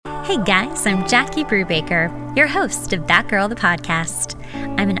Hey guys, I'm Jackie Brubaker, your host of That Girl the Podcast.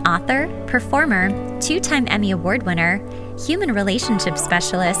 I'm an author, performer, 2-time Emmy Award winner, human relationship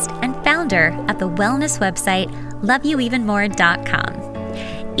specialist, and founder of the wellness website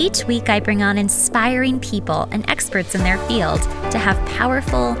loveyouevenmore.com. Each week I bring on inspiring people and experts in their field to have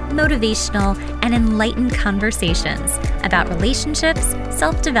powerful, motivational, and enlightened conversations about relationships,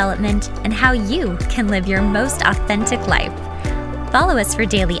 self-development, and how you can live your most authentic life. Follow us for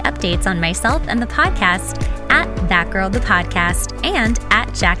daily updates on myself and the podcast at That Girl the Podcast and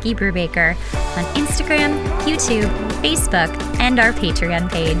at Jackie Brubaker on Instagram, YouTube, Facebook, and our Patreon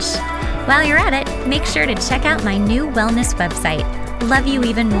page. While you're at it, make sure to check out my new wellness website,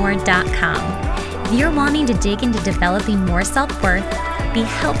 loveyouevenmore.com. If you're wanting to dig into developing more self-worth, be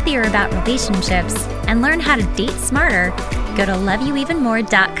healthier about relationships, and learn how to date smarter, go to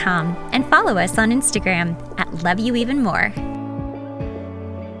loveyouevenmore.com and follow us on Instagram at loveyouevenmore.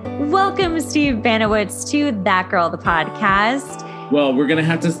 Welcome, Steve Banowitz, to That Girl, the Podcast. Well, we're going to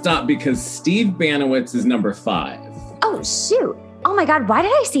have to stop because Steve Banowitz is number 5. Oh, shoot. Oh my God. Why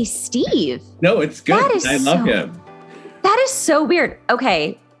did I say Steve? No, it's good. I love him. That is so weird.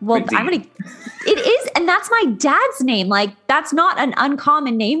 Okay. Well, it is. And that's my dad's name. Like, that's not an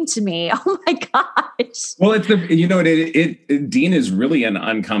uncommon name to me. Oh my gosh. Well, Dean is really an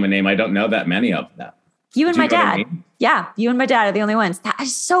uncommon name. I don't know that many of them. You and my dad. Yeah, you and my dad are the only ones. That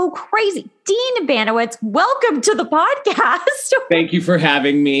is so crazy. Dean Banowitz, welcome to the podcast. Thank you for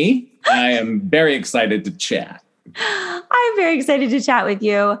having me. I am very excited to chat. I'm very excited to chat with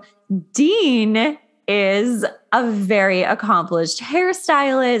you. Dean is a very accomplished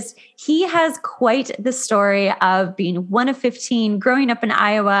hairstylist. He has quite the story of being one of 15, growing up in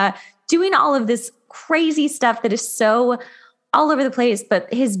Iowa, doing all of this crazy stuff that is so all over the place.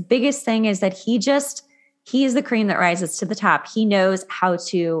 But his biggest thing is that he is the cream that rises to the top. He knows how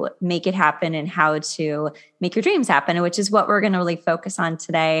to make it happen and how to make your dreams happen, which is what we're going to really focus on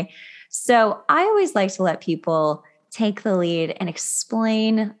today. So I always like to let people take the lead and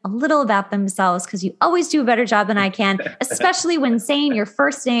explain a little about themselves because you always do a better job than I can, especially when saying your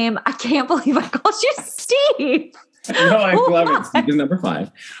first name. I can't believe I called you Steve. No, I love it. Steve is number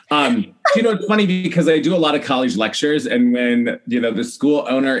 5. It's funny because I do a lot of college lectures, and when, the school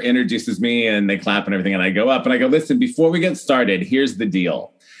owner introduces me and they clap and everything, and I go up and I go, listen, before we get started, here's the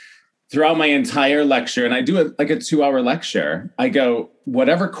deal. Throughout my entire lecture, and I do a 2-hour lecture, I go,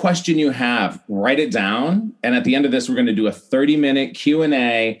 whatever question you have, write it down. And at the end of this, we're going to do a 30-minute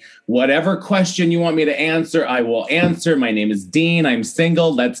Q&A. Whatever question you want me to answer, I will answer. My name is Dean. I'm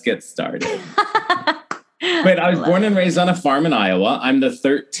single. Let's get started. But I was born and raised on a farm in Iowa. I'm the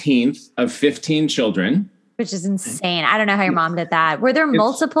 13th of 15 children. Which is insane. I don't know how your mom did that. Were there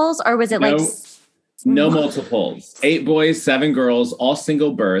multiples or was it No multiples. 8 boys, 7 girls, all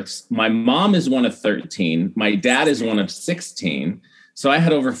single births. My mom is one of 13. My dad is one of 16. So I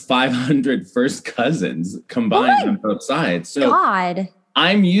had over 500 first cousins combined on both sides. So God.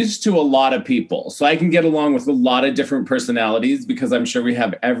 I'm used to a lot of people, so I can get along with a lot of different personalities because I'm sure we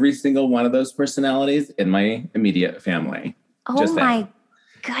have every single one of those personalities in my immediate family. Oh my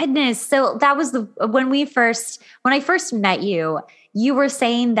goodness. So that was when I first met you, you were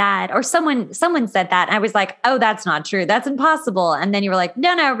saying that, or someone said that. And I was like, oh, that's not true. That's impossible. And then you were like,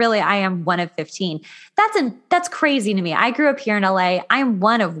 no, really, I am one of 15. That's crazy to me. I grew up here in LA. I'm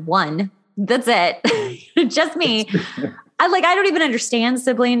one of 1. That's it. Just me. I don't even understand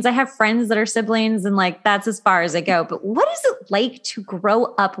siblings. I have friends that are siblings and that's as far as I go. But what is it like to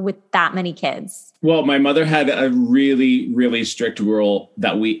grow up with that many kids? Well, my mother had a really, really strict rule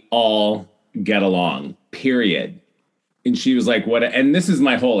that we all get along, period. And she was like, what? And this is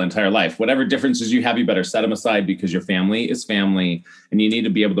my whole entire life. Whatever differences you have, you better set them aside because your family is family and you need to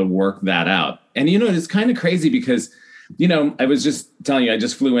be able to work that out. And, it's kind of crazy because I was just telling you, I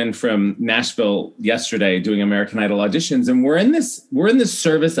just flew in from Nashville yesterday doing American Idol auditions, and we're in this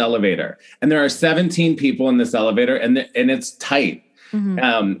service elevator, and there are 17 people in this elevator, and it's tight.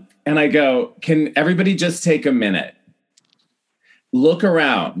 Mm-hmm. And I go, can everybody just take a minute? Look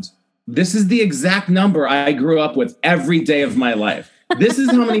around. This is the exact number I grew up with every day of my life. This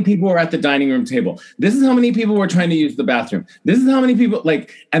is how many people were at the dining room table. This is how many people were trying to use the bathroom. This is how many people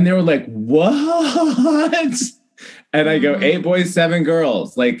and they were like, what? And I go, 8 boys, 7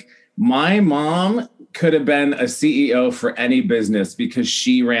 girls. My mom could have been a CEO for any business because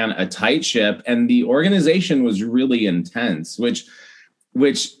she ran a tight ship and the organization was really intense, which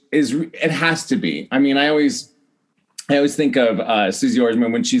is, it has to be. I mean, I always think of Susie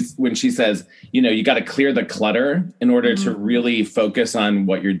Orman when she says, you got to clear the clutter in order to really focus on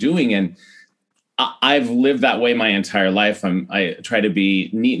what you're doing. And I've lived that way my entire life. I try to be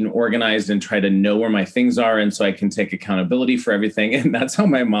neat and organized and try to know where my things are. And so I can take accountability for everything. And that's how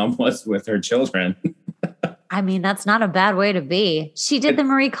my mom was with her children. I mean, that's not a bad way to be. She did the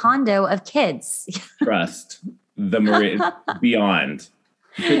Marie Kondo of kids. Trust the Marie beyond.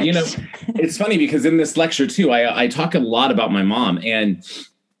 But, you know, it's funny because in this lecture too, I talk a lot about my mom, and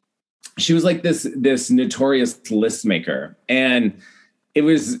she was like this notorious list maker. And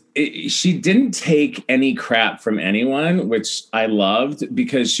she didn't take any crap from anyone, which I loved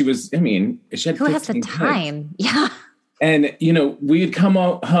because she had who has the time? Kids. Yeah. And, you know, we'd come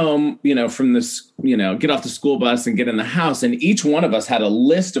home, you know, from this, you know, get off the school bus and get in the house. And each one of us had a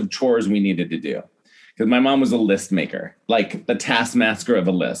list of chores we needed to do. Because my mom was a list maker, like the taskmaster of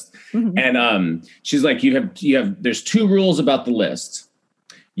a list. Mm-hmm. And she's like, there's 2 rules about the list.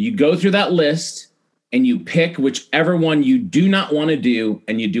 You go through that list and you pick whichever one you do not want to do,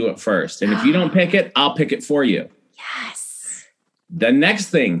 and you do it first. And if you don't pick it, I'll pick it for you. Yes. The next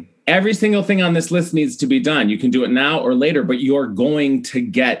thing, every single thing on this list needs to be done. You can do it now or later, but you're going to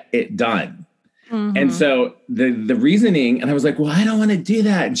get it done. Mm-hmm. And so the reasoning, and I was like, well, I don't want to do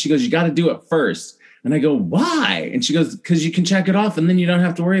that. And she goes, you got to do it first. And I go, why? And she goes, because you can check it off and then you don't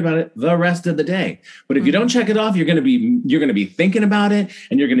have to worry about it the rest of the day. But if you don't check it off, you're going to be thinking about it,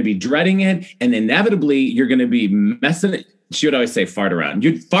 and you're going to be dreading it. And inevitably you're going to be messing it. She would always say, fart around.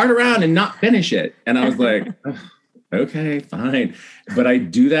 You'd fart around and not finish it. And I was like, oh, okay, fine. But I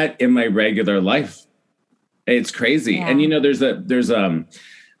do that in my regular life. It's crazy. Yeah. And, you know, there's a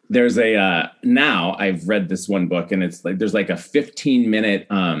now I've read this one book, and it's like, there's like a 15-minute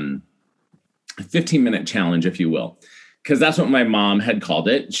challenge, if you will, because that's what my mom had called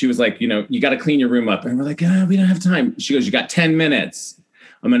it. She was like, you know, you got to clean your room up. And we're like, we don't have time. She goes, you got 10 minutes.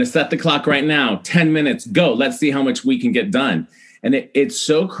 I'm going to set the clock right now. 10 minutes, go. Let's see how much we can get done. And it's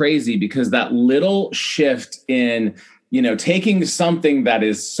so crazy because that little shift in, you know, taking something that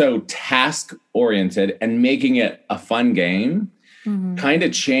is so task oriented and making it a fun game kind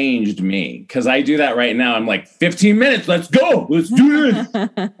of changed me. Because I do that right now. I'm like, 15 minutes, let's go. Let's do this.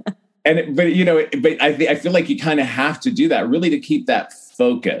 But I feel like you kind of have to do that really to keep that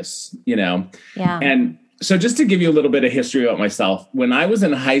focus, you know? Yeah. And so just to give you a little bit of history about myself, when I was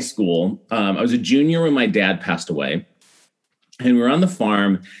in high school, I was a junior when my dad passed away, and we were on the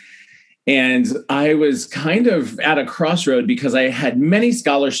farm. And I was kind of at a crossroad because I had many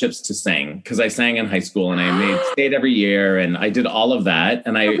scholarships to sing, because I sang in high school and I made state every year and I did all of that.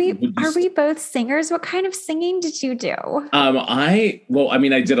 And are we both singers? What kind of singing did you do? I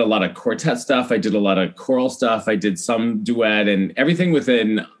did a lot of quartet stuff. I did a lot of choral stuff. I did some duet and everything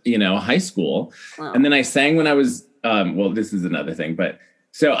within, you know, high school. Wow. And then I sang when I was, this is another thing, but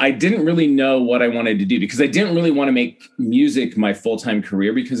so I didn't really know what I wanted to do because I didn't really want to make music my full-time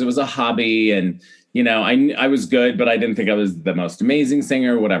career because it was a hobby. And, you know, I was good, but I didn't think I was the most amazing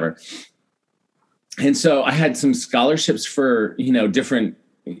singer or whatever. And so I had some scholarships for, you know, different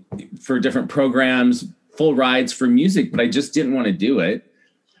programs, full rides for music, but I just didn't want to do it.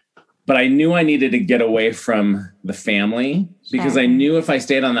 But I knew I needed to get away from the family because I knew if I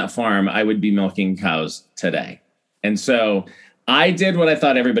stayed on that farm, I would be milking cows today. And so I did what I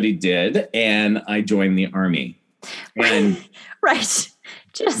thought everybody did, and I joined the Army. And right.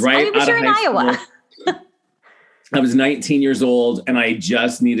 I was in Iowa. I was 19 years old, and I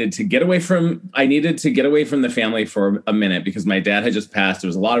just needed to get away from the family for a minute because my dad had just passed. There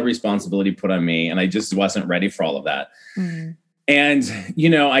was a lot of responsibility put on me, and I just wasn't ready for all of that. Mm. And, you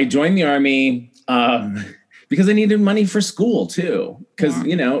know, I joined the Army because I needed money for school too. Because,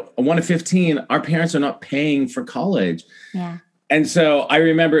 you know, one of 15, our parents are not paying for college. Yeah. And so I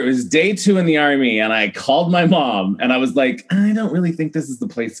remember it was day 2 in the Army, and I called my mom and I was like, I don't really think this is the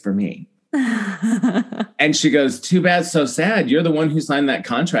place for me. And she goes, too bad, so sad. You're the one who signed that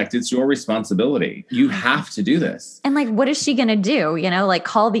contract. It's your responsibility. You have to do this. And like, what is she going to do? You know, like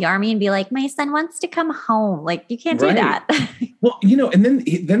call the Army and be like, my son wants to come home. Like, you can't do that. Well, you know, and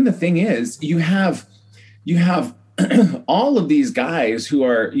then the thing is, you have all of these guys who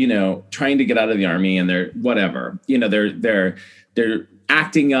are, you know, trying to get out of the Army, and they're whatever, you know, they're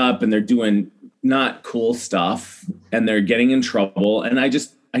acting up and they're doing not cool stuff and they're getting in trouble. And I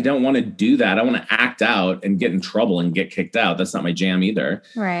don't want to do that. I want to act out and get in trouble and get kicked out. That's not my jam either.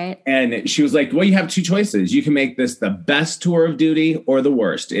 Right. And she was like, well, you have 2 choices. You can make this the best tour of duty or the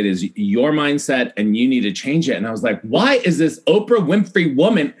worst. It is your mindset and you need to change it. And I was like, why is this Oprah Winfrey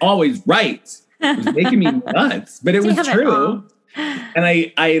woman always right? It was making me nuts, but it was true. And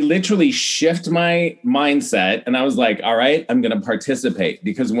I literally shift my mindset and I was like, all right, I'm going to participate,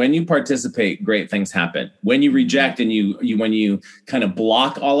 because when you participate, great things happen. When you reject and when you kind of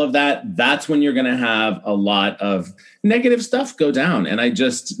block all of that, that's when you're going to have a lot of negative stuff go down. And I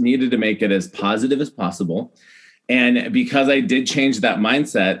just needed to make it as positive as possible. And because I did change that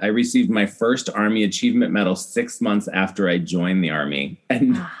mindset, I received my first Army Achievement Medal 6 months after I joined the Army.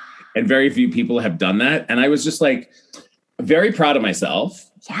 And very few people have done that. And I was just like, very proud of myself.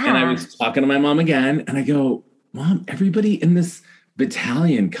 Yeah. And I was talking to my mom again and I go, Mom, everybody in this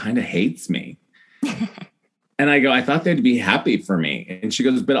battalion kind of hates me. And I go, I thought they'd be happy for me. And she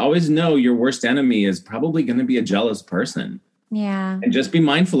goes, but always know your worst enemy is probably going to be a jealous person. Yeah. And just be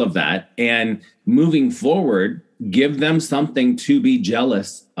mindful of that. And moving forward, give them something to be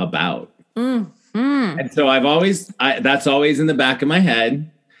jealous about. Mm-hmm. And so that's always in the back of my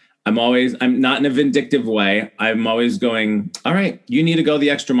head. I'm not in a vindictive way. I'm always going, all right, you need to go the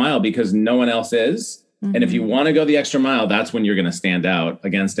extra mile because no one else is. Mm-hmm. And if you want to go the extra mile, that's when you're going to stand out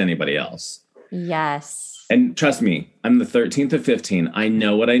against anybody else. Yes. And trust me, I'm the 13th of 15. I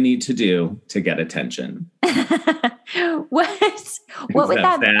know what I need to do to get attention. What would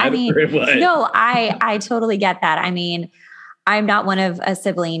that be? I mean, no, I totally get that. I mean, I'm not one of a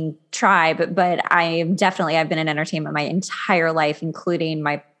sibling tribe, but I've been in entertainment my entire life, including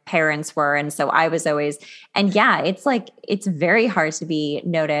my parents were. And so I was always, and yeah, it's very hard to be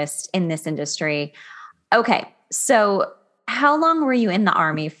noticed in this industry. Okay. So how long were you in the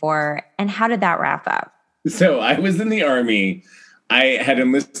Army for and how did that wrap up? So I was in the Army. I had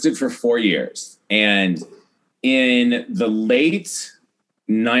enlisted for 4 years, and in the late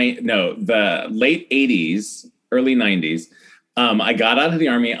 80s, early 90s, I got out of the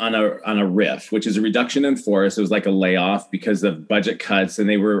Army on a RIF, which is a reduction in force. It was like a layoff because of budget cuts. And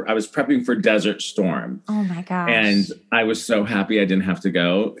I was prepping for Desert Storm. Oh my gosh. And I was so happy I didn't have to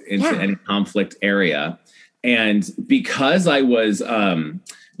go into any conflict area. And because I was,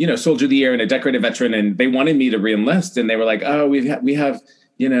 Soldier of the Year and a decorated veteran, and they wanted me to reenlist, and they were like, oh, we have,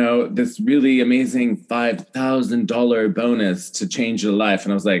 this really amazing $5,000 bonus to change your life.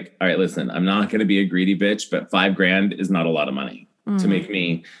 And I was like, all right, listen, I'm not going to be a greedy bitch, but $5,000 is not a lot of money to make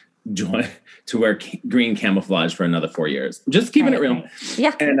me to wear green camouflage for another 4 years. Just keeping it real.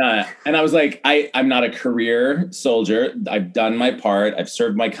 Yeah. And I was like, I'm not a career soldier. I've done my part. I've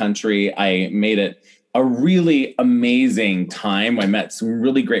served my country. I made it a really amazing time. I met some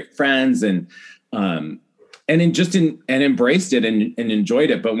really great friends and embraced it and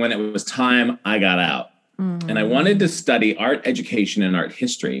enjoyed it. But when it was time, I got out. And I wanted to study art education and art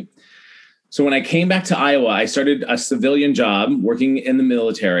history. So when I came back to Iowa, I started a civilian job working in the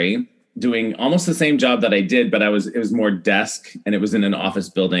military, doing almost the same job that I did, but it was more desk and it was in an office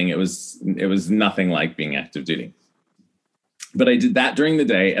building. It was nothing like being active duty. But I did that during the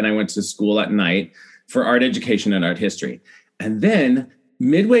day, and I went to school at night for art education and art history. And then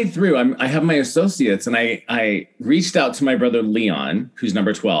midway through, I have my associates, and I reached out to my brother Leon, who's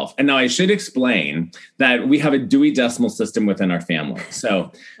number 12. And now I should explain that we have a Dewey Decimal System within our family.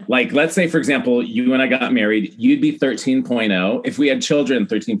 So like, let's say, for example, you and I got married, you'd be 13.0. If we had children,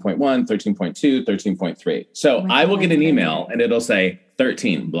 13.1, 13.2, 13.3. So I will get an email and it'll say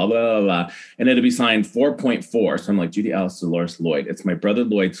 13, blah, blah, blah, blah. And it'll be signed 4.4. So I'm like, Judy Alice Dolores Lloyd. It's my brother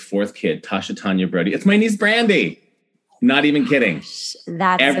Lloyd's fourth kid, Tasha Tanya Brody. It's my niece Brandy. Not even kidding.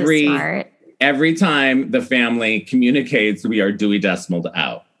 That's so smart. Every time the family communicates, we are Dewey Decimaled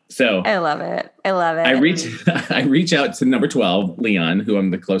out. So I love it. I reach out to number 12, Leon, who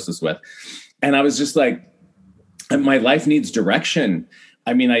I'm the closest with. And I was just like, my life needs direction.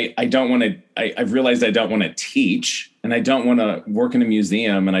 I mean, I've realized I don't want to teach, and I don't want to work in a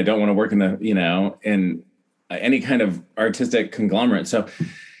museum, and I don't want to work in in any kind of artistic conglomerate. So,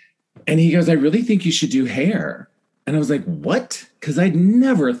 and he goes, I really think you should do hair. And I was like, what? Because I've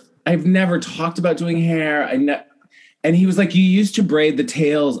never talked about doing hair. And he was like, you used to braid the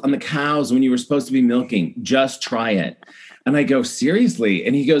tails on the cows when you were supposed to be milking. Just try it. And I go, seriously?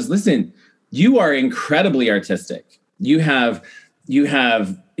 And he goes, listen, you are incredibly artistic. You have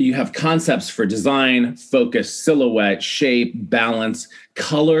concepts for design, focus, silhouette, shape, balance,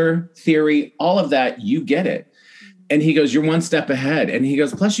 color theory, all of that. You get it. And he goes, you're one step ahead. And he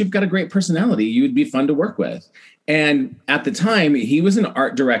goes, plus you've got a great personality. You would be fun to work with. And at the time, he was an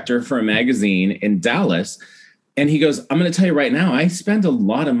art director for a magazine in Dallas. And he goes, I'm going to tell you right now, I spend a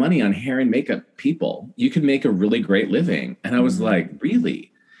lot of money on hair and makeup people. You could make a really great living. And I was like,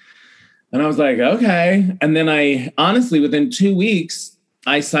 really? And I was like, okay. And then within 2 weeks,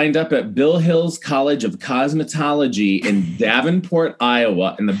 I signed up at Bill Hills College of Cosmetology in Davenport,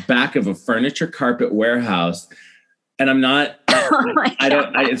 Iowa, in the back of a furniture carpet warehouse. And I'm not, Oh my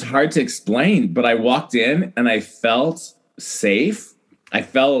God. it's hard to explain, but I walked in and I felt safe. I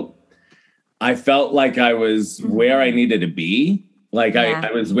felt like I was where I needed to be. Like Yeah.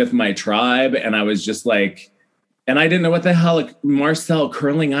 I was with my tribe, and I was just like, and I didn't know what the hell like Marcel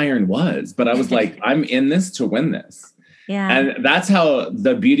curling iron was, but I was like, I'm in this to win this. Yeah. And that's how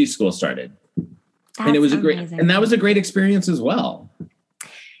the beauty school started. And it was that was a great experience as well.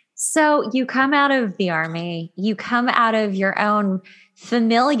 So you come out of the army, you come out of your own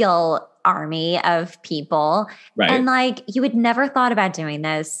familial army of people, Right. and like you had never thought about doing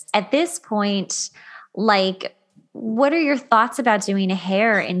this. At this point, like, what are your thoughts about doing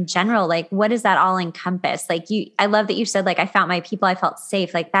hair in general? Like, what does that all encompass? Like, I love that you said, like, I found my people, I felt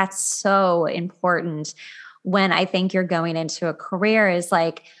safe. Like, that's so important when I think you're going into a career, is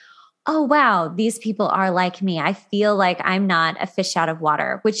like, oh, wow, these people are like me. I feel like I'm not a fish out of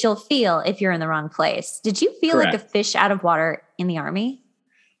water, which you'll feel if you're in the wrong place. Did you feel Correct. like a fish out of water in the army?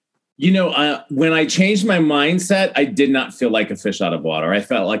 You know, when I changed my mindset, I did not feel like a fish out of water. I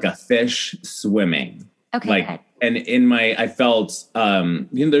felt like a fish swimming. Okay. Like, good. and I felt,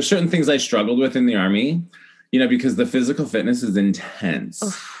 there's certain things I struggled with in the army, because the physical fitness is intense.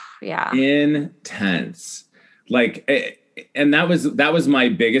 Oof, yeah. Intense. Like, and that was my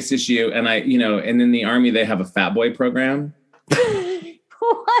biggest issue. And and in the army, they have a fat boy program.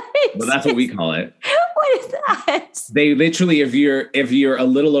 What? Well, that's what we call it. What is that? They literally, if you're a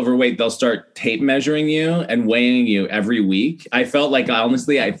little overweight, they'll start tape measuring you and weighing you every week. I felt like I was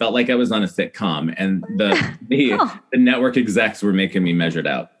on a sitcom, and the network execs were making me measured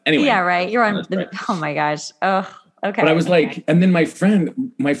out. Anyway. Yeah, right. You're on oh my gosh. Oh, okay. But I was like, and then my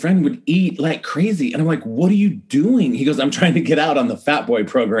friend would eat like crazy. And I'm like, what are you doing? He goes, I'm trying to get out on the Fat Boy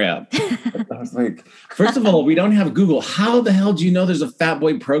program. I was like, first of all, we don't have Google. How the hell do you know there's a Fat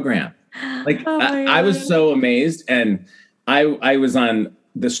Boy program? Like, I was so amazed. And I was on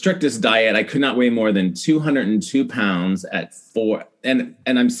the strictest diet. I could not weigh more than 202 pounds at 4. And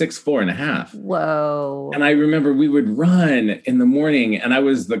I'm 6'4.5". Whoa. And I remember we would run in the morning, and I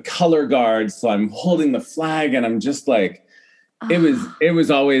was the color guard. So I'm holding the flag, and I'm just like, it was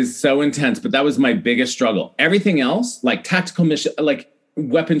always so intense, but that was my biggest struggle. Everything else, like tactical mission, like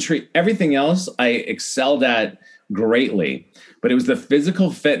weaponry, everything else I excelled at greatly, but it was the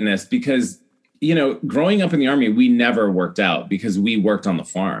physical fitness because, growing up in the army, we never worked out because we worked on the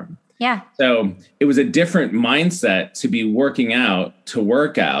farm. Yeah. So it was a different mindset to be working out, to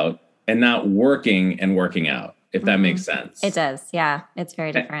work out, and not working and working out, if that makes sense. It does. Yeah. It's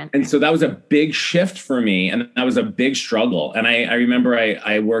very different. And so that was a big shift for me. And that was a big struggle. And I remember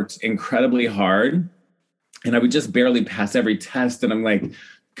I worked incredibly hard, and I would just barely pass every test. And I'm like,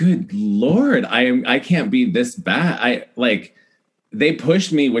 good Lord, I can't be this bad. They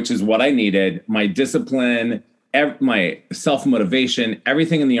pushed me, which is what I needed. My discipline, my self-motivation,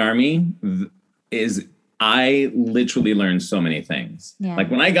 everything in the army is, I literally learned so many things. Yeah. Like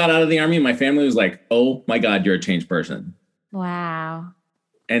when I got out of the army, my family was like, oh my God, you're a changed person. Wow.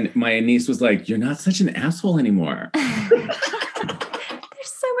 And my niece was like, you're not such an asshole anymore. There's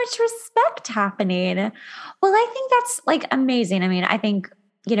so much respect happening. Well, I think that's like amazing. I mean, I think,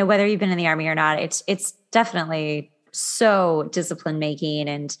 whether you've been in the army or not, it's definitely so discipline making,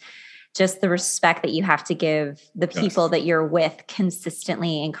 and just the respect that you have to give the people that you're with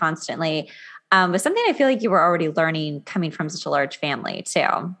consistently and constantly. But something I feel like you were already learning coming from such a large family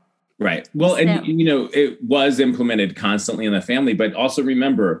too. Right. Well, and it was implemented constantly in the family, but also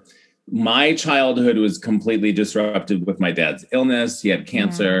remember, my childhood was completely disrupted with my dad's illness. He had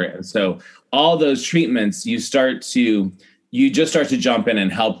cancer. And so all those treatments, you just start to jump in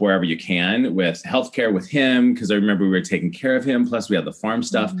and help wherever you can with healthcare with him. Cause I remember we were taking care of him. Plus we had the farm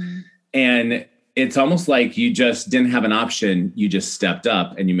stuff. And it's almost like you just didn't have an option. You just stepped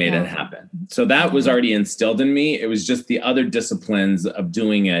up and you made it happen. So that was already instilled in me. It was just the other disciplines of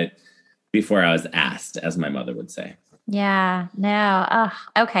doing it before I was asked, as my mother would say. Yeah. No.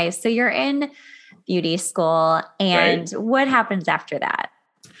 Okay. So you're in beauty school, and what happens after that?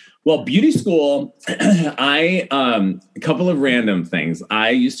 Well, beauty school, a couple of random things. I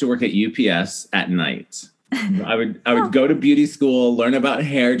used to work at UPS at night. I would go to beauty school, learn about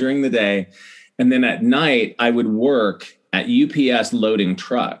hair during the day. And then at night I would work at UPS loading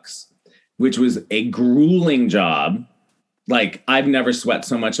trucks, which was a grueling job. Like, I've never sweat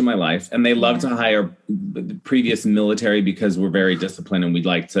so much in my life. And they love to hire the previous military because we're very disciplined and we'd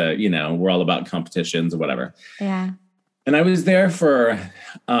like to, we're all about competitions or whatever. Yeah. And I was there for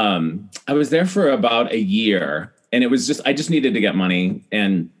about a year, and it was just, I just needed to get money.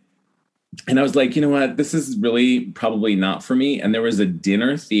 And I was like, you know what, this is really probably not for me. And there was a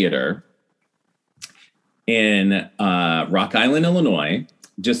dinner theater in Rock Island, Illinois,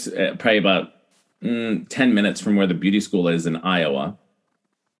 just probably about 10 minutes from where the beauty school is in Iowa.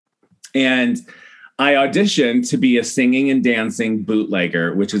 And I auditioned to be a singing and dancing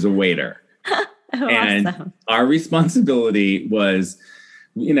bootlegger, which is a waiter. And awesome. Our responsibility was,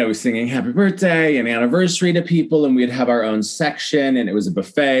 singing happy birthday and anniversary to people, and we'd have our own section, and it was a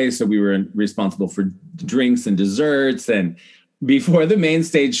buffet. So we were responsible for drinks and desserts. And before the main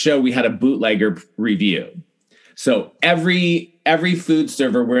stage show, we had a bootlegger review. So every food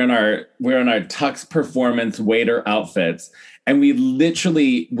server, we're in our Tux Performance waiter outfits. And we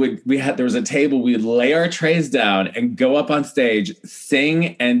literally there was a table, we'd lay our trays down and go up on stage,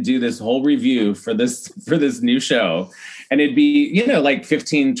 sing and do this whole review for this new show. And it'd be, like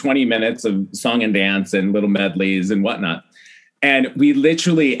 15, 20 minutes of song and dance and little medleys and whatnot. And we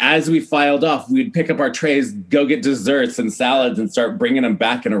literally, as we filed off, we'd pick up our trays, go get desserts and salads and start bringing them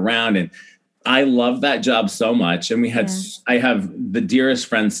back and around. And I love that job so much. And I have the dearest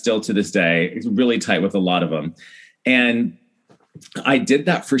friends still to this day. It's really tight with a lot of them. And I did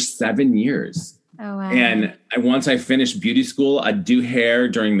that for 7 years. Oh, wow. And once I finished beauty school, I'd do hair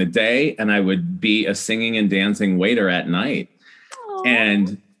during the day and I would be a singing and dancing waiter at night. Aww.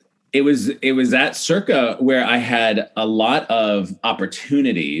 And it was at Circa where I had a lot of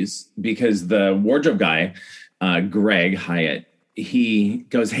opportunities because the wardrobe guy, Greg Hyatt, he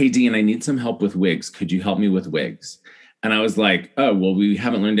goes, "Hey, Dean, I need some help with wigs. Could you help me with wigs?" And I was like, "Oh, well, we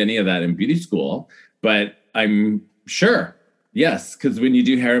haven't learned any of that in beauty school, but I'm sure. Yes." Because when you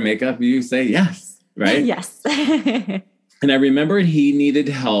do hair and makeup, you say yes, right? Yes. And I remember he needed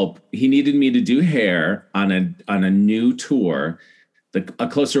help. He needed me to do hair on a new tour, A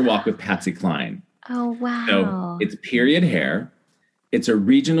Closer Walk with Patsy Cline. Oh, wow. So it's period hair. It's a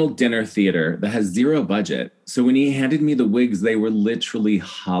regional dinner theater that has zero budget. So when he handed me the wigs, they were literally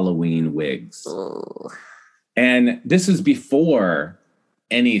Halloween wigs. Ooh. And this was before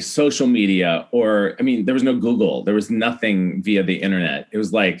any social media there was no Google. There was nothing via the internet. It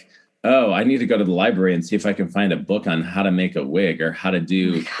was like, oh, I need to go to the library and see if I can find a book on how to make a wig or how to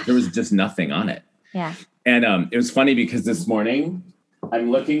do, there was just nothing on it. Yeah. And it was funny because this morning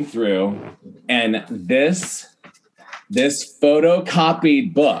I'm looking through and this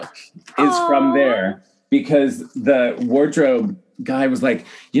photocopied book is from there because the wardrobe guy was like,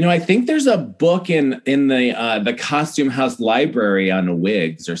 I think there's a book in the Costume House library on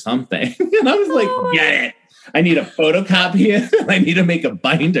wigs or something. And I was like, get it. I need a photocopy. I need to make a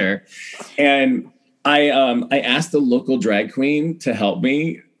binder. And I asked the local drag queen to help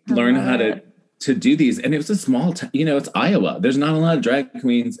me learn how to do these. And it was a small it's Iowa. There's not a lot of drag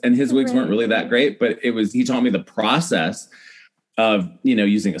queens and his wigs weren't really that great, but he taught me the process of,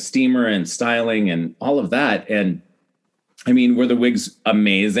 using a steamer and styling and all of that. And were the wigs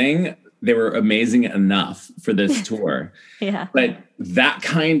amazing? They were amazing enough for this tour. Yeah. But that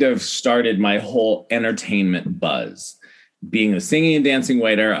kind of started my whole entertainment buzz. Being a singing and dancing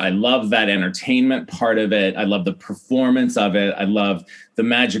waiter, I love that entertainment part of it. I love the performance of it. I love the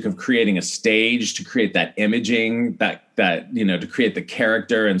magic of creating a stage to create that imaging, that to create the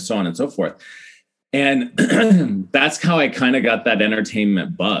character and so on and so forth. And that's how I kind of got that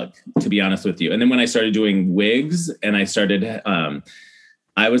entertainment bug, to be honest with you. And then when I started doing wigs and I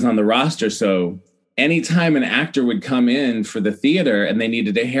was on the roster. So anytime an actor would come in for the theater and they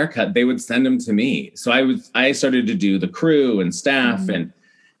needed a haircut, they would send them to me. So I started to do the crew and staff and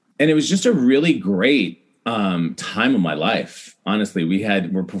it was just a really great time of my life. Honestly,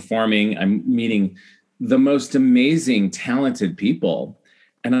 we're performing, I'm meeting the most amazing, talented people.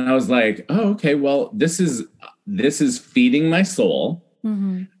 And I was like, oh, okay, well, this is feeding my soul.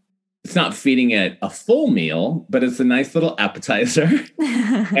 Mm-hmm. It's not feeding it a full meal, but it's a nice little appetizer.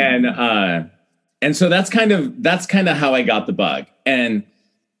 And so that's kind of how I got the bug. And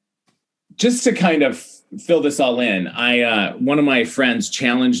just to kind of fill this all in, one of my friends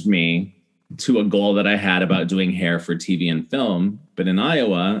challenged me to a goal that I had about doing hair for TV and film. But in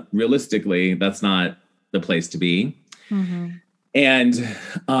Iowa, realistically, that's not the place to be. Mm-hmm. And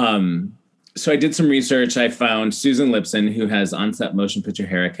so I did some research. I found Susan Lipson, who has Onset Motion Picture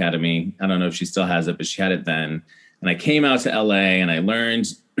Hair Academy. I don't know if she still has it, but she had it then. And I came out to LA and I learned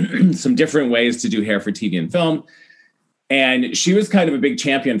some different ways to do hair for TV and film. And she was kind of a big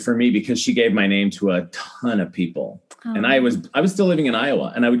champion for me because she gave my name to a ton of people. Oh. And I was still living in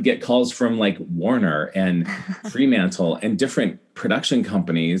Iowa and I would get calls from like Warner and Fremantle and different production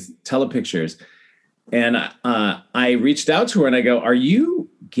companies, Telepictures. And I reached out to her and I go, are you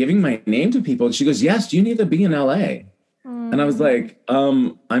giving my name to people? And she goes, yes, you need to be in LA. Mm. And I was like,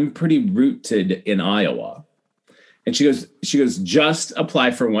 I'm pretty rooted in Iowa. And she goes, just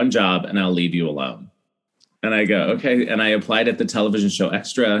apply for one job and I'll leave you alone. And I go, okay. And I applied at the television show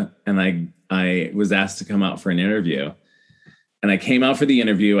Extra, and I was asked to come out for an interview. And I came out for the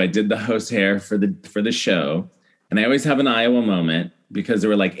interview. I did the host hair for the show. And I always have an Iowa moment because there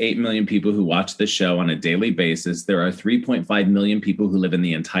were like 8 million people who watch the show on a daily basis. There are 3.5 million people who live in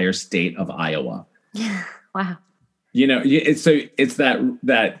the entire state of Iowa. Wow. You know, it's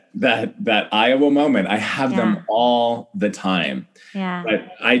that Iowa moment. I have them all the time. Yeah.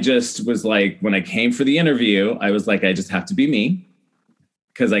 But I just was like, when I came for the interview, I was like, I just have to be me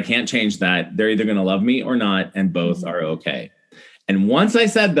because I can't change that. They're either going to love me or not, and both are okay. And once I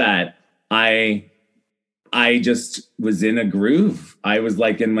said that, I just was in a groove. I was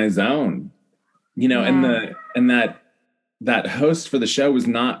like in my zone, you know, and that host for the show was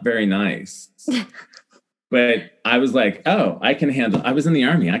not very nice. But I was like, oh, I was in the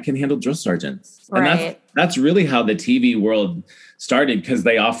Army. I can handle drill sergeants. Right. And that's really how the TV world started, because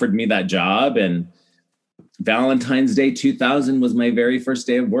they offered me that job. And Valentine's Day 2000 was my very first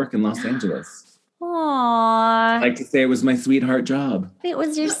day of work in Los Angeles. Aww. I like to say it was my sweetheart job. It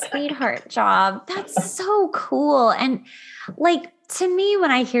was your sweetheart job. That's so cool. And like, to me,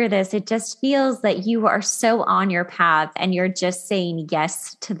 when I hear this, it just feels that you are so on your path and you're just saying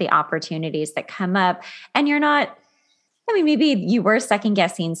yes to the opportunities that come up. And you're not, I mean, maybe you were second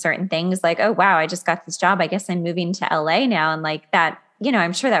guessing certain things like, oh, wow, I just got this job. I guess I'm moving to LA now. And like that, you know,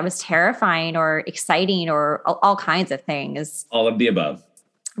 I'm sure that was terrifying or exciting or all kinds of things. All of the above.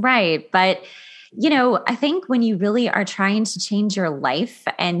 Right. But, you know, I think when you really are trying to change your life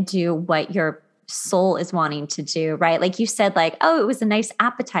and do what your soul is wanting to do, right? Like you said, like, oh, it was a nice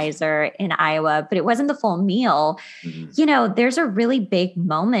appetizer in Iowa, but it wasn't the full meal. Mm-hmm. You know, there's a really big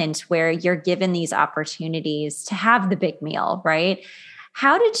moment where you're given these opportunities to have the big meal, right?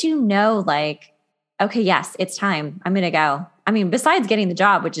 How did you know, like, okay, yes, it's time. I'm going to go. I mean, besides getting the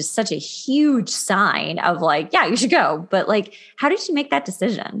job, which is such a huge sign of like, yeah, you should go. But like, how did you make that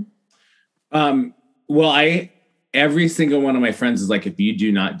decision? Well, every single one of my friends is like, if you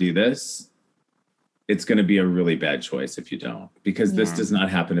do not do this, it's going to be a really bad choice if you don't, because this does not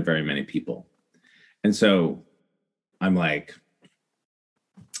happen to very many people. And so I'm like,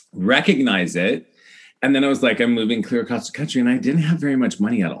 recognize it. And then I was like, I'm moving clear across the country, and I didn't have very much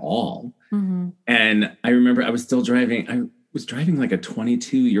money at all. Mm-hmm. And I remember I was driving like a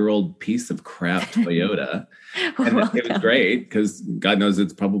 22-year-old piece of crap Toyota. And it was great because God knows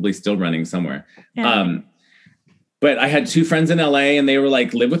it's probably still running somewhere. Yeah. But I had 2 friends in LA, and they were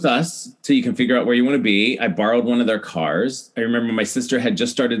like, live with us till you can figure out where you want to be. I borrowed one of their cars. I remember my sister had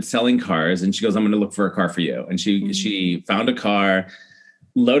just started selling cars, and she goes, I'm going to look for a car for you. And she found a car,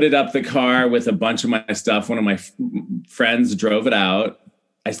 loaded up the car with a bunch of my stuff. One of my friends drove it out.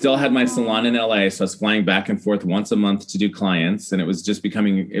 I still had my salon in LA, so I was flying back and forth once a month to do clients, and it was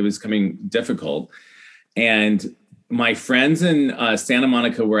becoming difficult. And my friends in Santa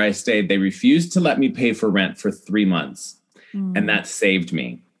Monica, where I stayed, they refused to let me pay for rent for 3 months. And that saved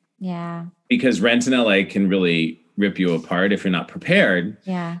me. Yeah. Because rent in LA can really rip you apart if you're not prepared.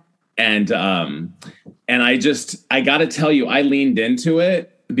 Yeah. And I got to tell you, I leaned into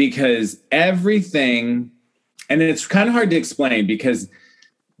it because everything, and it's kind of hard to explain because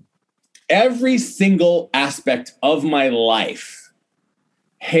every single aspect of my life,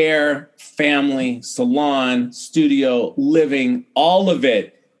 hair, family, salon, studio, living, all of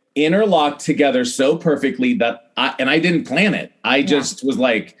it interlocked together so perfectly that I didn't plan it. I just was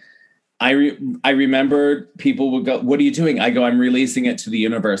like, I remember people would go, what are you doing? I go, I'm releasing it to the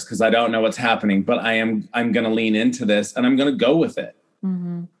universe because I don't know what's happening, but I'm going to lean into this and I'm going to go with it.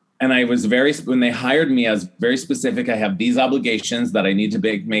 Mm-hmm. And I was when they hired me, I was very specific. I have these obligations that I need to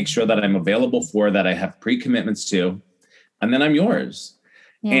make sure that I'm available for, that I have pre-commitments to, and then I'm yours.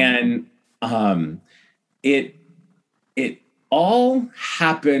 Yeah. And it all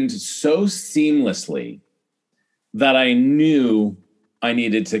happened so seamlessly that I knew I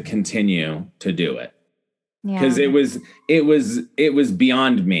needed to continue to do it because it was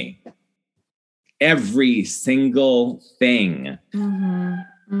beyond me. Every single thing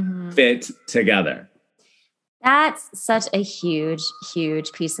fit together. That's such a huge,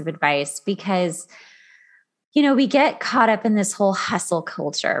 huge piece of advice because, you know, we get caught up in this whole hustle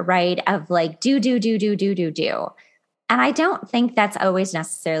culture, right? Of like, do. And I don't think that's always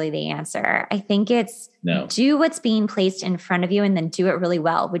necessarily the answer. I think it's do what's being placed in front of you and then do it really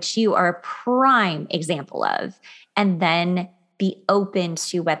well, which you are a prime example of. And then be open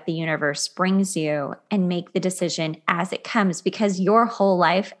to what the universe brings you and make the decision as it comes, because your whole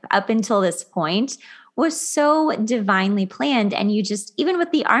life up until this point was so divinely planned. And you just, even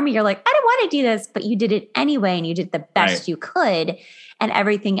with the Army, you're like, I don't want to do this, but you did it anyway. And you did the best you could. And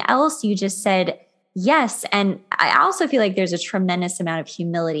everything else, you just said, yes. And I also feel like there's a tremendous amount of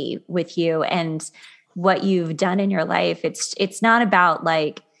humility with you and what you've done in your life. It's not about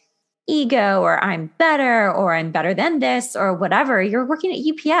like ego or I'm better than this or whatever. You're working at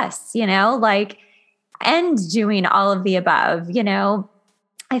UPS, like, and doing all of the above,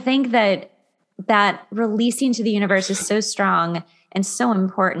 I think that releasing to the universe is so strong and so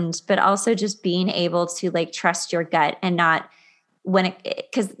important, but also just being able to like trust your gut and not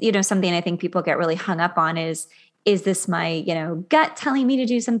because something I think people get really hung up on is this my, gut telling me to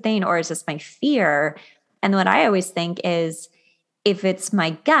do something, or is this my fear? And what I always think is, if it's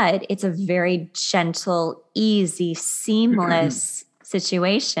my gut, it's a very gentle, easy, seamless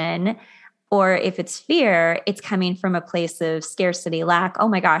situation. Or if it's fear, it's coming from a place of scarcity, lack. Oh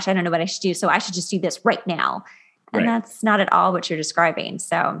my gosh, I don't know what I should do. So I should just do this right now. And that's not at all what you're describing.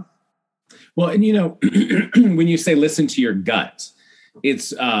 So, well, and when you say listen to your gut,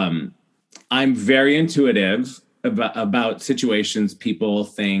 it's I'm very intuitive about situations, people,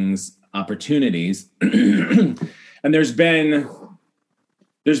 things, opportunities. And there's been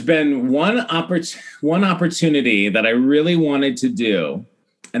one opportunity that I really wanted to do.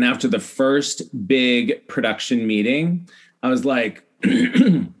 And after the first big production meeting, I was like,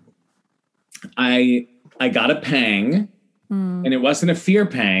 I got a pang, and it wasn't a fear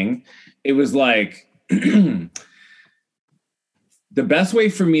pang. It was like, the best way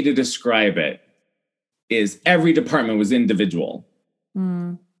for me to describe it is every department was individual.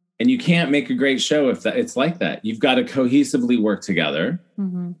 And you can't make a great show if it's like that. You've got to cohesively work together.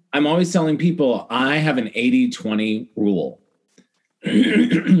 I'm always telling people I have an 80-20 rule.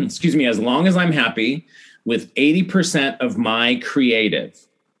 Excuse me, as long as I'm happy with 80% of my creative,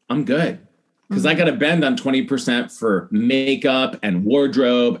 I'm good. Because I got to bend on 20% for makeup and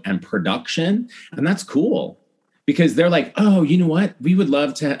wardrobe and production. And that's cool. Because they're like, oh, you know what? We would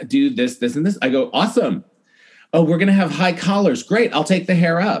love to do this, this, and this. I go, awesome. Oh, we're going to have high collars. Great. I'll take the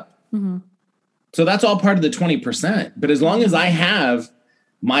hair up. So that's all part of the 20%. But as long as I have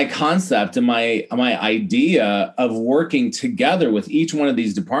my concept and my idea of working together with each one of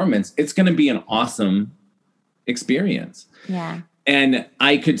these departments, it's going to be an awesome experience. Yeah. And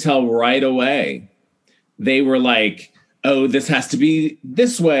I could tell right away, they were like, oh, this has to be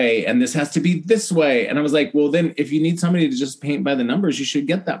this way, and this has to be this way. And I was like, well, then if you need somebody to just paint by the numbers, you should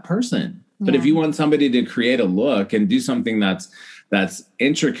get that person. But if you want somebody to create a look and do something that's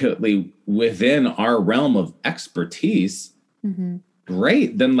intricately within our realm of expertise,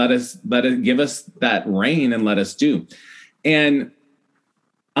 great, then let it give us that reign and let us do. And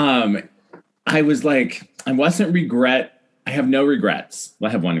I was like, I have no regrets. Well,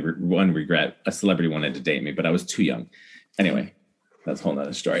 I have one regret. A celebrity wanted to date me, but I was too young. Anyway, that's a whole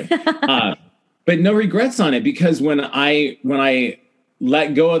nother story. But no regrets on it, because when I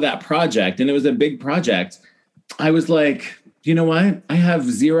let go of that project, and it was a big project, I was like, you know what? I have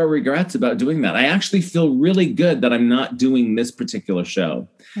zero regrets about doing that. I actually feel really good that I'm not doing this particular show.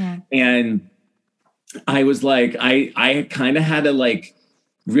 Yeah. And I was like, I kind of had to like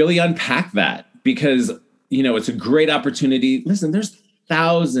really unpack that, because, it's a great opportunity. Listen, there's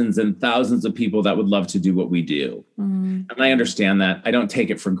thousands and thousands of people that would love to do what we do. And I understand that. I don't take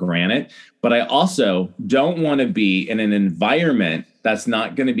it for granted, but I also don't want to be in an environment that's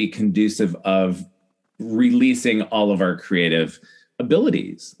not going to be conducive of releasing all of our creative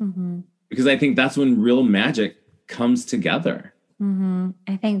abilities, because I think that's when real magic comes together.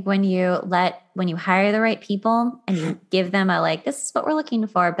 I think when you hire the right people and you give them this is what we're looking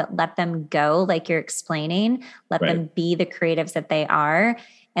for, but let them go, like you're explaining, let them be the creatives that they are,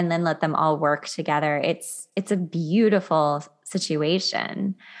 and then let them all work together. It's a beautiful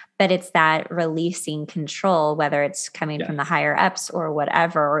situation, but it's that releasing control, whether it's coming from the higher ups or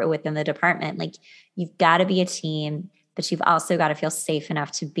whatever, or within the department. Like, you've got to be a team, but you've also got to feel safe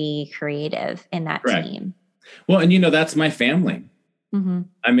enough to be creative in that team. Well, and that's my family.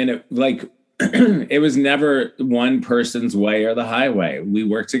 I mean, it was never one person's way or the highway. We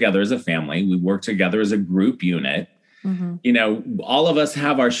work together as a family. We work together as a group unit. All of us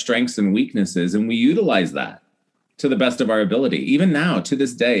have our strengths and weaknesses, and we utilize that to the best of our ability. Even now, to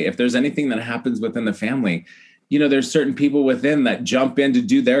this day, if there's anything that happens within the family, there's certain people within that jump in to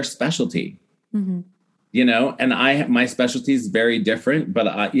do their specialty. And my specialty is very different,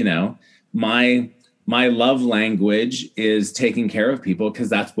 but my love language is taking care of people, because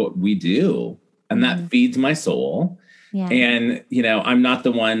that's what we do. And that feeds my soul. Yeah. And, I'm not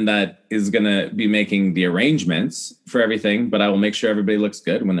the one that is going to be making the arrangements for everything, but I will make sure everybody looks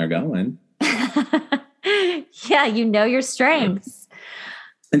good when they're going. Yeah. Your strengths.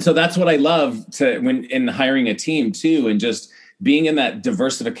 And so that's what I love when in hiring a team too, and just being in that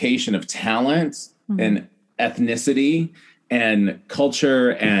diversification of talent and ethnicity and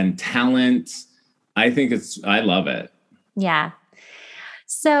culture and talent. I love it. Yeah.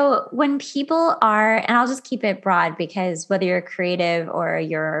 So when people are, and I'll just keep it broad because whether you're creative or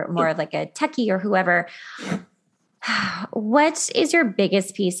you're more of like a techie or whoever, what is your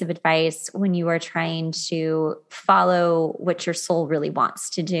biggest piece of advice when you are trying to follow what your soul really wants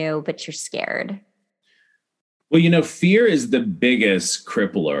to do, but you're scared? Well, fear is the biggest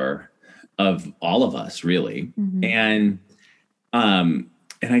crippler of all of us, really. Mm-hmm. And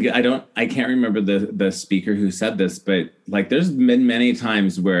I can't remember the speaker who said this, but like there's been many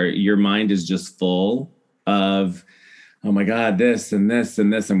times where your mind is just full of, oh my God, this and this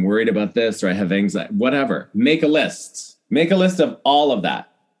and this, I'm worried about this, or I have anxiety, whatever. Make a list of all of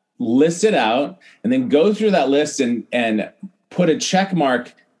that, list it out, and then go through that list and put a check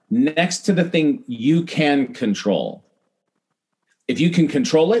mark next to the thing you can control. If you can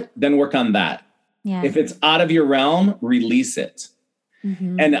control it, then work on that. Yeah. If it's out of your realm, release it.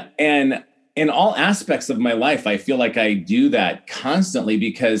 Mm-hmm. And in all aspects of my life, I feel like I do that constantly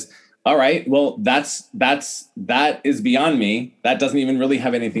because, all right, well, that is beyond me. That doesn't even really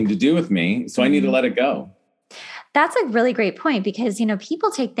have anything to do with me. So I need to let it go. That's a really great point because,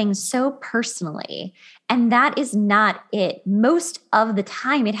 people take things so personally, and that is not it. Most of the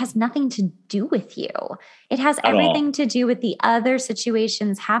time, it has nothing to do with you. It has everything to do with the other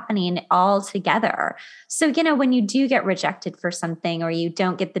situations happening all together. So, when you do get rejected for something or you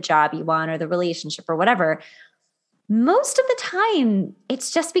don't get the job you want or the relationship or whatever, most of the time,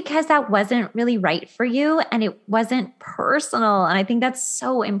 it's just because that wasn't really right for you and it wasn't personal. And I think that's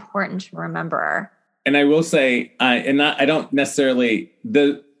so important to remember. And I will say, I don't necessarily,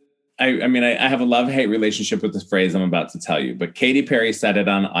 I have a love-hate relationship with this phrase I'm about to tell you, but Katy Perry said it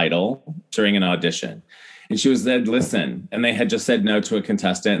on Idol during an audition. And she was said, listen, and they had just said no to a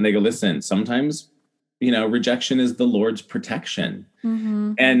contestant. And they go, listen, sometimes, rejection is the Lord's protection.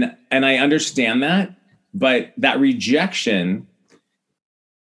 Mm-hmm. And I understand that, but that rejection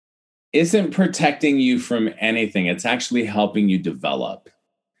isn't protecting you from anything. It's actually helping you develop.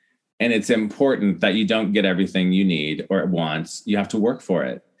 And it's important that you don't get everything you need or want. You have to work for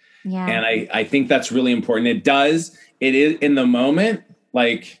it. Yeah. And I think that's really important. It is in the moment,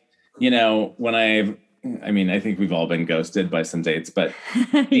 like, when I think we've all been ghosted by some dates, but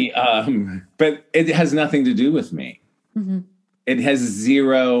but it has nothing to do with me. Mm-hmm. It has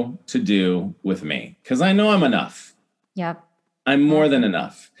zero to do with me because I know I'm enough. Yep. I'm more than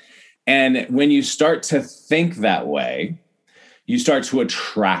enough. And when you start to think that way, you start to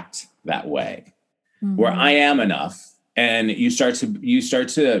attract that way, where I am enough. And you start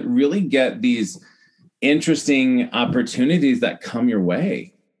to really get these interesting opportunities that come your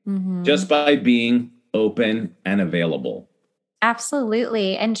way just by being open and available.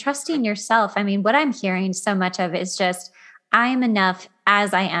 Absolutely. And trusting yourself. I mean, what I'm hearing so much of is just, I am enough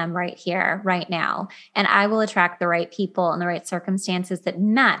as I am right here, right now. And I will attract the right people and the right circumstances that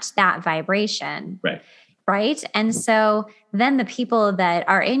match that vibration. Right. Right. And so then the people that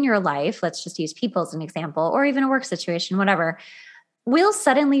are in your life, let's just use people as an example, or even a work situation, whatever, will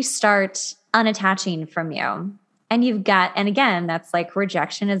suddenly start unattaching from you. And again, that's like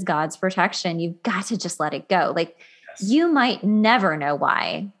rejection is God's protection. You've got to just let it go. Like you might never know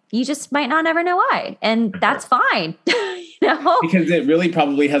why. You just might not ever know why. And that's fine. Because it really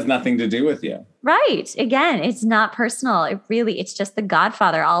probably has nothing to do with you. Right. Again, it's not personal. It's just the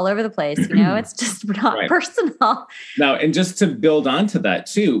Godfather all over the place. It's just not personal. Now, and just to build onto that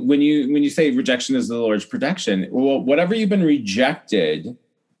too, when you say rejection is the Lord's protection, well, whatever you've been rejected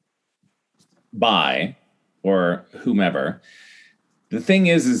by or whomever, the thing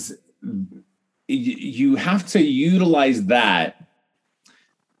is you have to utilize that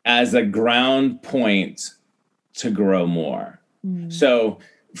as a ground point to grow more. So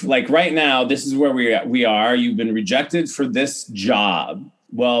like right now, this is where we are. You've been rejected for this job.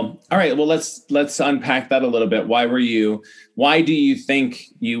 Well, all right. Well, let's unpack that a little bit. Why do you think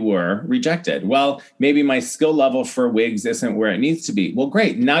you were rejected? Well, maybe my skill level for wigs isn't where it needs to be. Well,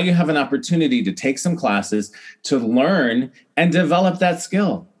 great. Now you have an opportunity to take some classes to learn and develop that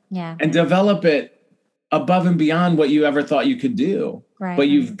skill. Yeah. And develop it above and beyond what you ever thought you could do. Right. But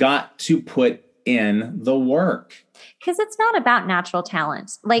you've got to put in the work. Because it's not about natural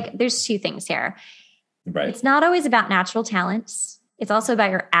talent. Like there's two things here. Right. It's not always about natural talents. It's also about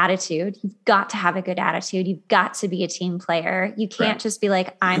your attitude. You've got to have a good attitude. You've got to be a team player. You can't just be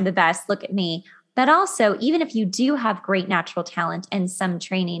like, I'm the best. Look at me. But also, even if you do have great natural talent and some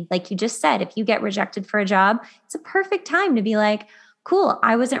training, like you just said, if you get rejected for a job, it's a perfect time to be like, cool,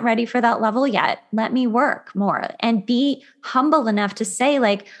 I wasn't ready for that level yet. Let me work more and be humble enough to say,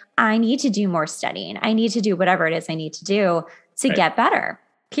 like, I need to do more studying. I need to do whatever it is I need to do to get better.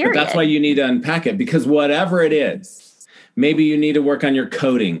 Period. But that's why you need to unpack it, because whatever it is, maybe you need to work on your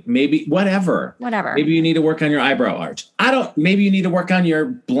coding, maybe whatever. Maybe you need to work on your eyebrow arch. Maybe you need to work on your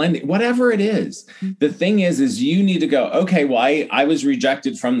blending, whatever it is. Mm-hmm. The thing is you need to go, okay, well, I was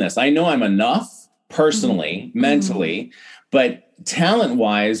rejected from this. I know I'm enough personally, mm-hmm. mentally, but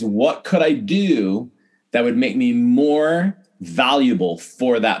talent-wise, what could I do that would make me more valuable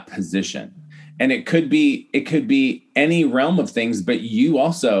for that position? And it could be any realm of things, but you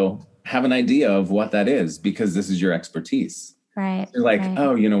also have an idea of what that is because this is your expertise. Right. You're like,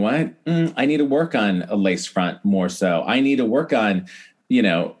 oh, you know what? I need to work on a lace front more so. I need to work on,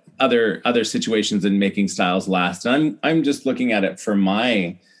 other situations and making styles last. And I'm just looking at it from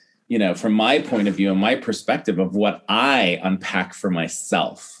my point of view and my perspective of what I unpack for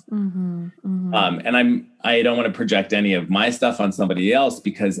myself. Mm-hmm, mm-hmm. And I don't want to project any of my stuff on somebody else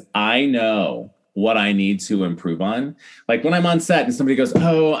because I know what I need to improve on. Like when I'm on set and somebody goes,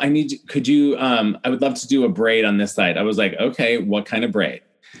 oh, I would love to do a braid on this side. I was like, okay, what kind of braid?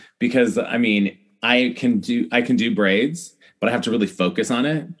 Because I can do braids, but I have to really focus on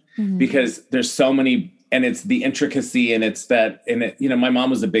it mm-hmm. because there's so many. And it's the intricacy and my mom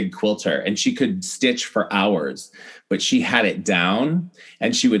was a big quilter and she could stitch for hours, but she had it down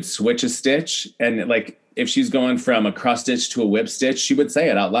and she would switch a stitch. And like, if she's going from a cross stitch to a whip stitch, she would say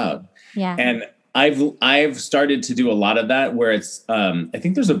it out loud. Yeah. And I've started to do a lot of that where it's, I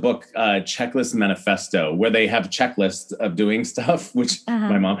think there's a book, Checklist Manifesto, where they have checklists of doing stuff, which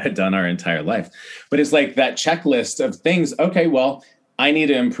my mom had done our entire life. But it's like that checklist of things. Okay, well, I need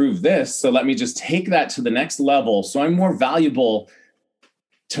to improve this. So let me just take that to the next level. So I'm more valuable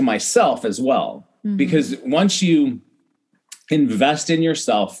to myself as well. Mm-hmm. Because once you invest in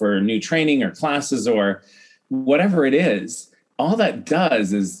yourself for new training or classes or whatever it is, all that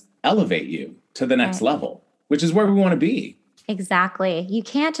does is elevate you to the next level, which is where we want to be. Exactly. You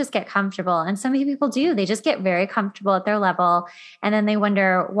can't just get comfortable. And so many people do. They just get very comfortable at their level. And then they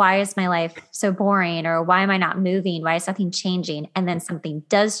wonder, why is my life so boring? Or why am I not moving? Why is nothing changing? And then something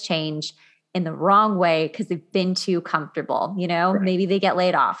does change in the wrong way because they've been too comfortable. Maybe they get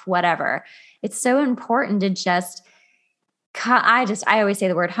laid off, whatever. It's so important to just, I always say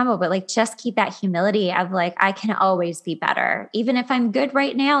the word humble, but like just keep that humility of like, I can always be better. Even if I'm good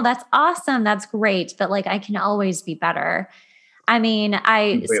right now, that's awesome. That's great. But like, I can always be better.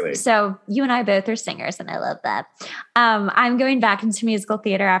 Completely. So you and I both are singers and I love that. I'm going back into musical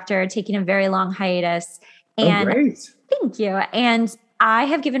theater after taking a very long hiatus. And great. Thank you. And I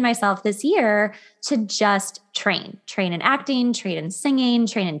have given myself this year to just train in acting, train in singing,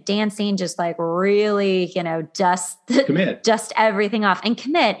 train in dancing, just like really, dust everything off and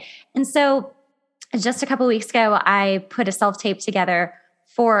commit. And so just a couple of weeks ago, I put a self-tape together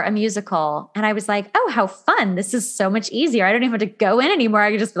for a musical. And I was like, oh, how fun. This is so much easier. I don't even have to go in anymore.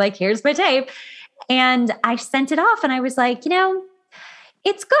 I can just be like, here's my tape. And I sent it off and I was like,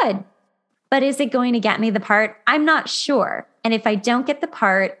 it's good, but is it going to get me the part? I'm not sure. And if I don't get the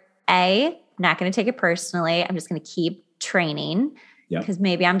part, I'm not going to take it personally. I'm just going to keep training because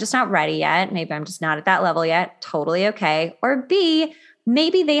maybe I'm just not ready yet. Maybe I'm just not at that level yet. Totally okay. Or B,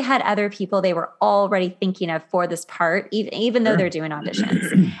 maybe they had other people they were already thinking of for this part, even though they're doing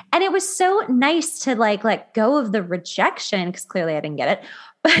auditions. And it was so nice to like let go of the rejection because clearly I didn't get it.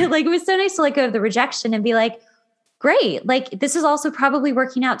 But like it was so nice to let go of the rejection and be like, great. Like this is also probably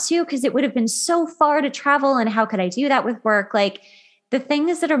working out too because it would have been so far to travel. And how could I do that with work? Like the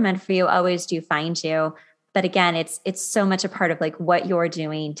things that are meant for you always do find you. But again, it's so much a part of like what you're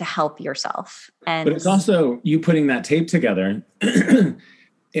doing to help yourself. But it's also you putting that tape together.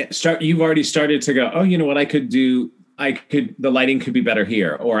 You've already started to go, oh, you know what I could do? The lighting could be better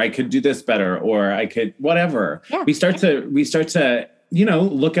here, or I could do this better, or I could, whatever. Yeah. We start to,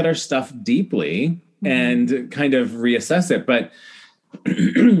 look at our stuff deeply and kind of reassess it. But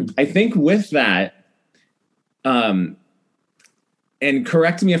I think with that, and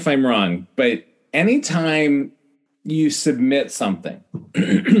correct me if I'm wrong, but anytime you submit something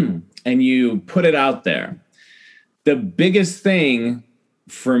and you put it out there, the biggest thing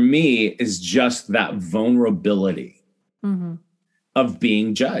for me is just that vulnerability of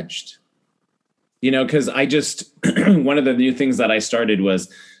being judged. Because I just, one of the new things that I started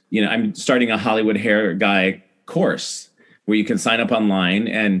was, I'm starting a Hollywood hair guy course where you can sign up online.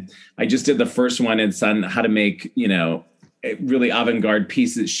 And I just did the first one. It's on how to make, really avant-garde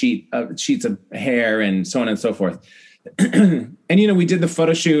sheets of hair and so on and so forth. And, we did the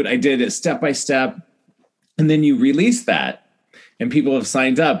photo shoot. I did it step by step. And then you release that and people have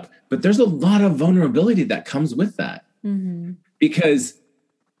signed up, but there's a lot of vulnerability that comes with that because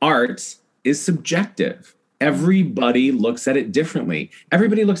art is subjective. Everybody looks at it differently.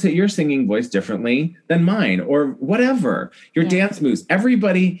 Everybody looks at your singing voice differently than mine or whatever. Your dance moves.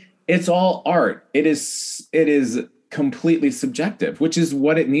 Everybody, it's all art. It is completely subjective, which is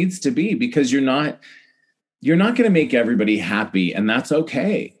what it needs to be, because you're not going to make everybody happy, and that's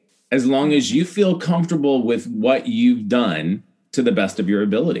okay. As long as you feel comfortable with what you've done to the best of your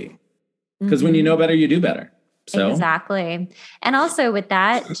ability. Because when you know better, you do better. So exactly. And also with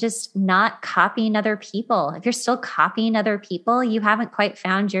that, just not copying other people. If you're still copying other people, you haven't quite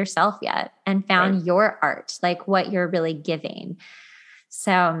found yourself yet and found your art, like what you're really giving.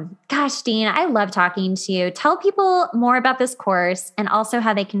 So, gosh, Dean, I love talking to you. Tell people more about this course and also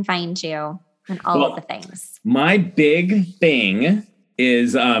how they can find you and all of the things. My big thing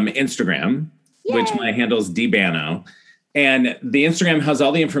is Instagram, which my handle is dbano. And the Instagram has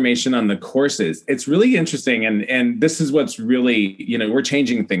all the information on the courses. It's really interesting. And this is what's really, we're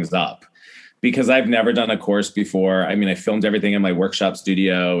changing things up because I've never done a course before. I mean, I filmed everything in my workshop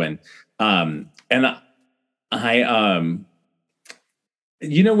studio and I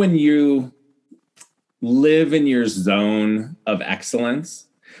when you live in your zone of excellence,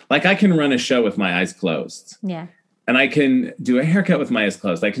 like I can run a show with my eyes closed. Yeah. And I can do a haircut with my eyes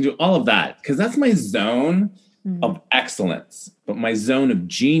closed. I can do all of that because that's my zone of excellence, but my zone of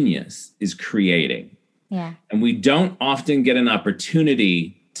genius is creating. Yeah. And we don't often get an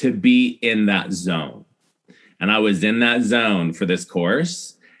opportunity to be in that zone. And I was in that zone for this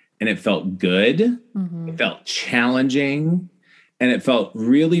course, and it felt good. It felt challenging, and it felt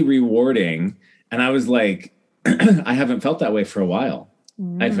really rewarding. And I was like, I haven't felt that way for a while.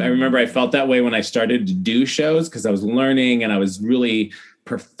 I remember I felt that way when I started to do shows because I was learning and I was really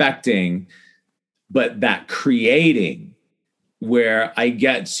perfecting. But that creating where I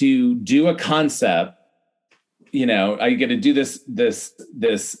get to do a concept, I get to do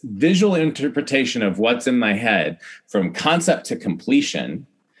this visual interpretation of what's in my head from concept to completion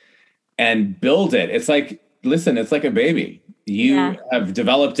and build it. It's like, listen, it's like a baby. You have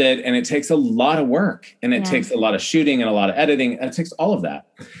developed it, and it takes a lot of work, and it takes a lot of shooting and a lot of editing, and it takes all of that.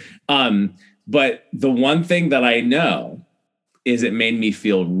 But the one thing that I know is it made me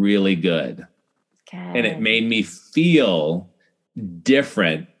feel really good. And it made me feel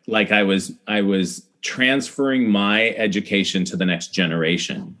different, like I was transferring my education to the next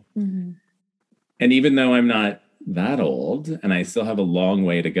generation. And even though I'm not that old and I still have a long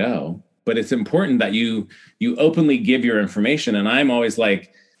way to go, but it's important that you openly give your information. And I'm always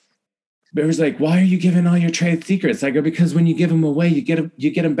like, everyone's like, why are you giving all your trade secrets? I go, because when you give them away, you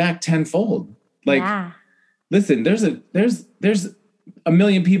get them back tenfold. Like, listen, there's a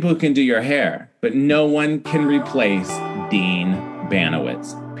million people who can do your hair, but no one can replace Dean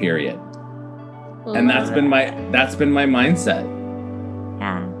Banowitz, period. And that's been my mindset.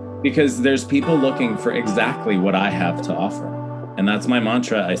 Yeah. Because there's people looking for exactly what I have to offer. And that's my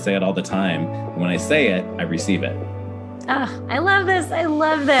mantra. I say it all the time. When I say it, I receive it. Oh, I love this. I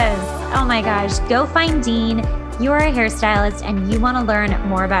love this. Oh my gosh. Go find Dean. You are a hairstylist and you want to learn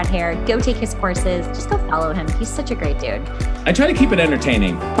more about hair. Go take his courses. Just go follow him. He's such a great dude. I try to keep it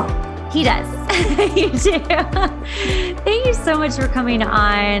entertaining. He does. You do. Thank you so much for coming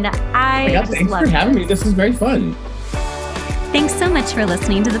on. Thanks for having me. This is very fun. Thanks so much for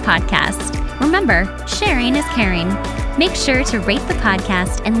listening to the podcast. Remember, sharing is caring. Make sure to rate the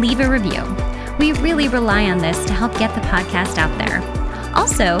podcast and leave a review. We really rely on this to help get the podcast out there.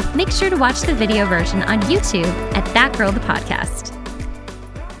 Also, make sure to watch the video version on YouTube at That Girl the Podcast.